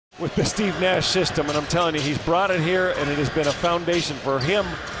with the Steve Nash system, and I'm telling you, he's brought it here, and it has been a foundation for him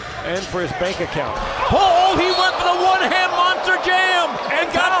and for his bank account. Oh, he went for the one-hand monster jam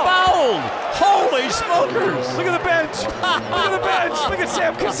and got fouled. Holy smokers. Look at the bench. Look at the bench. Look at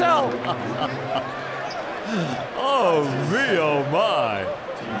Sam Cassell. Oh, my.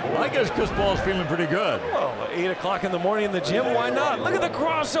 Well, I guess Chris Paul's feeling pretty good. Well, 8 o'clock in the morning in the gym, why not? Look at the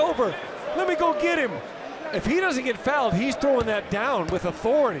crossover. Let me go get him. If he doesn't get fouled, he's throwing that down with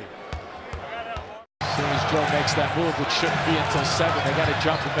authority. As soon as Joe makes that move, which shouldn't be until 7, they got to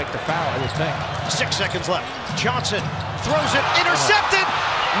jump and make the foul, I would think. 6 seconds left. Johnson throws it, intercepted.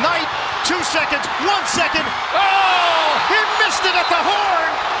 Knight, 2 seconds, 1 second. Oh! He missed it at the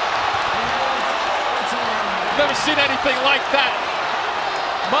horn. Never seen anything like that.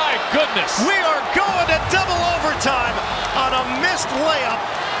 My goodness. We are going to double overtime on a missed layup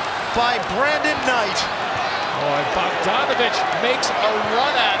by Brandon Knight. Boy, Bogdanovich makes a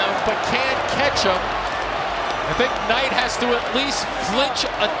run at him, but can't catch him. I think Knight has to at least flinch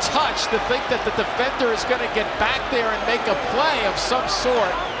a touch to think that the defender is going to get back there and make a play of some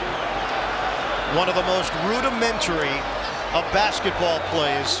sort. One of the most rudimentary of basketball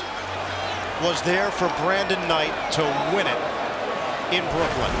plays was there for Brandon Knight to win it in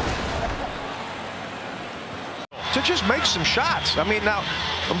Brooklyn. To just make some shots. I mean, now,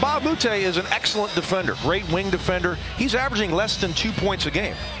 Bob Mute is an excellent defender, great wing defender. He's averaging less than 2 points a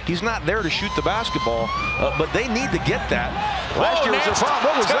game. He's not there to shoot the basketball, but they need to get that. Last year was a problem.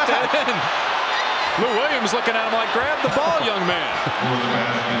 What was that? Lou Williams looking at him like, grab the ball, young man.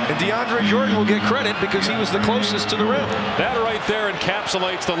 And DeAndre Jordan will get credit because he was the closest to the rim. That right there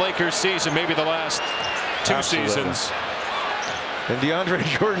encapsulates the Lakers season, maybe the last 2 seasons. And DeAndre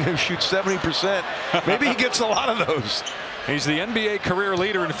Jordan, who shoots 70%, maybe he gets a lot of those. He's the NBA career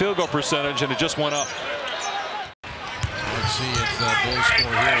leader in field goal percentage, and it just went up. Let's see if Bulls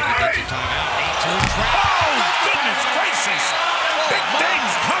score here. He gets a timeout. 8-2 trap. Oh, goodness gracious! Big things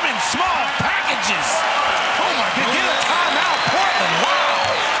come in small packages. Oh my God! Get a timeout, Portland! Wow!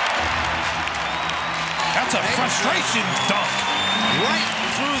 That's a frustration dunk. Right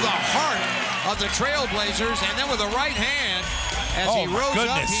through the heart of the Trailblazers, and then with the right hand, as he rose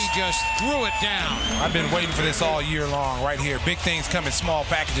up, he just threw it down. I've been waiting for this all year long right here. Big things come in small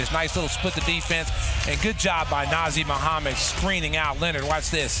packages. Nice little split the defense. And good job by Nazir Muhammad screening out Leonard. Watch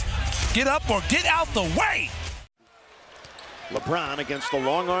this. Get up or get out the way. LeBron against the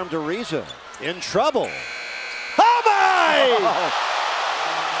long-armed Ariza. In trouble. Oh, my!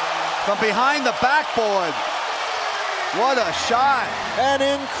 From behind the backboard. What a shot. An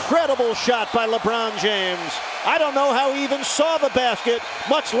incredible shot by LeBron James. I don't know how he even saw the basket,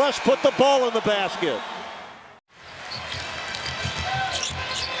 much less put the ball in the basket.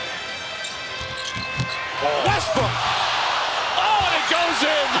 Westbrook! Oh, and it goes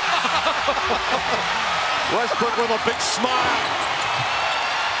in! Westbrook with a big smile.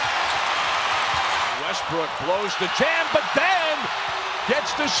 Westbrook blows the jam, but then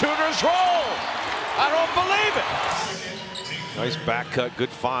gets the shooter's roll. I don't believe it. Nice back cut, good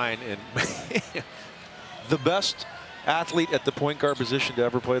find, and the best athlete at the point guard position to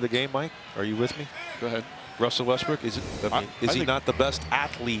ever play the game, Mike. Are you with me? Go ahead. Russell Westbrook, is he not the best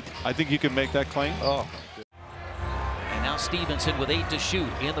athlete? I think you can make that claim. Oh. And now Stevenson with 8 to shoot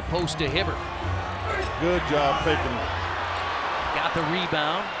in the post to Hibbert. Good job faking. Got the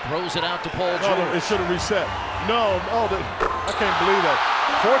rebound, throws it out to Paul George. No, it should have reset. No, I can't believe that.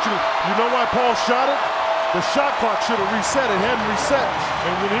 Fortunately, you know why Paul shot it? The shot clock should have reset. It hadn't reset.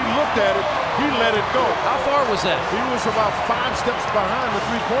 And when he looked at it, he let it go. How far was that? He was about 5 steps behind the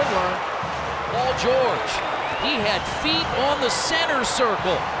three-point line. Paul George, he had feet on the center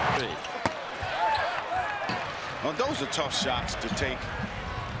circle. Well, those are tough shots to take.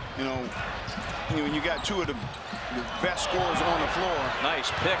 You know, when you got 2 of the best scorers on the floor. Nice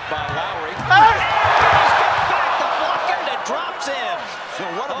pick by Lowry. Hey! Back the block and it drops in. So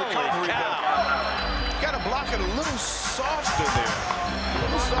what a recovery. Got to block it a little softer there. A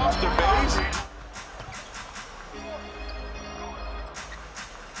little softer, baby.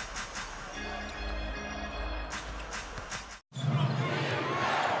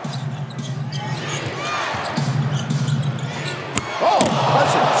 Oh,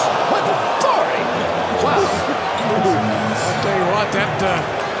 Cousins with authority. Wow. I'll tell you what, that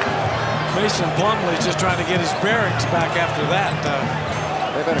Mason Plumlee's just trying to get his bearings back after that.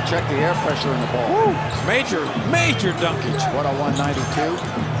 They better check the air pressure in the ball. Woo. Major dunkage. What a 192.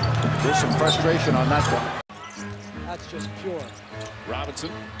 There's some frustration on that one. That's just pure.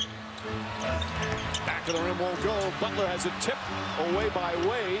 Robinson. Back of the rim won't go. Butler has it tipped away by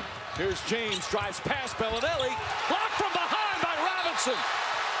Wade. Here's James, drives past Bellinelli. Blocked from behind by Robinson.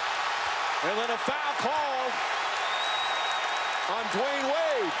 And then a foul called on Dwayne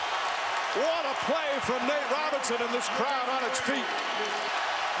Wade. What a play from Nate Robinson and this crowd on its feet.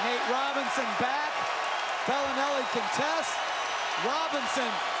 Nate Robinson back. Bellinelli contests. Robinson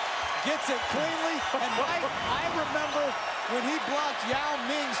gets it cleanly. And I remember when he blocked Yao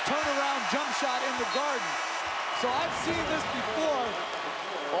Ming's turnaround jump shot in the Garden. So I've seen this before.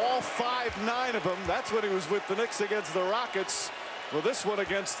 All 5'9" of them. That's when he was with the Knicks against the Rockets. Well, this one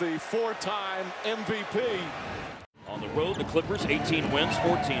against the four-time MVP. On the road, the Clippers 18 wins,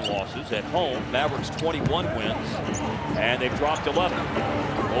 14 losses. At home, Mavericks 21 wins, and they've dropped 11.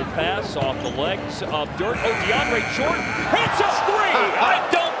 Low pass off the legs of Dirk. Oh, DeAndre Jordan hits a three! I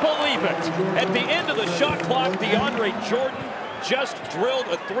don't believe it! At the end of the shot clock, DeAndre Jordan just drilled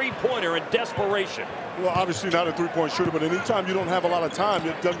a three-pointer in desperation. Well, obviously not a three-point shooter, but anytime you don't have a lot of time,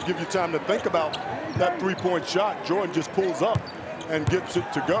 it doesn't give you time to think about that three-point shot. Jordan just pulls up and gets it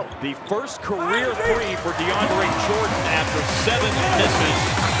to go. The first career three for DeAndre Jordan after 7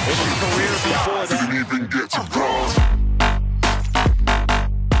 misses in his career before that.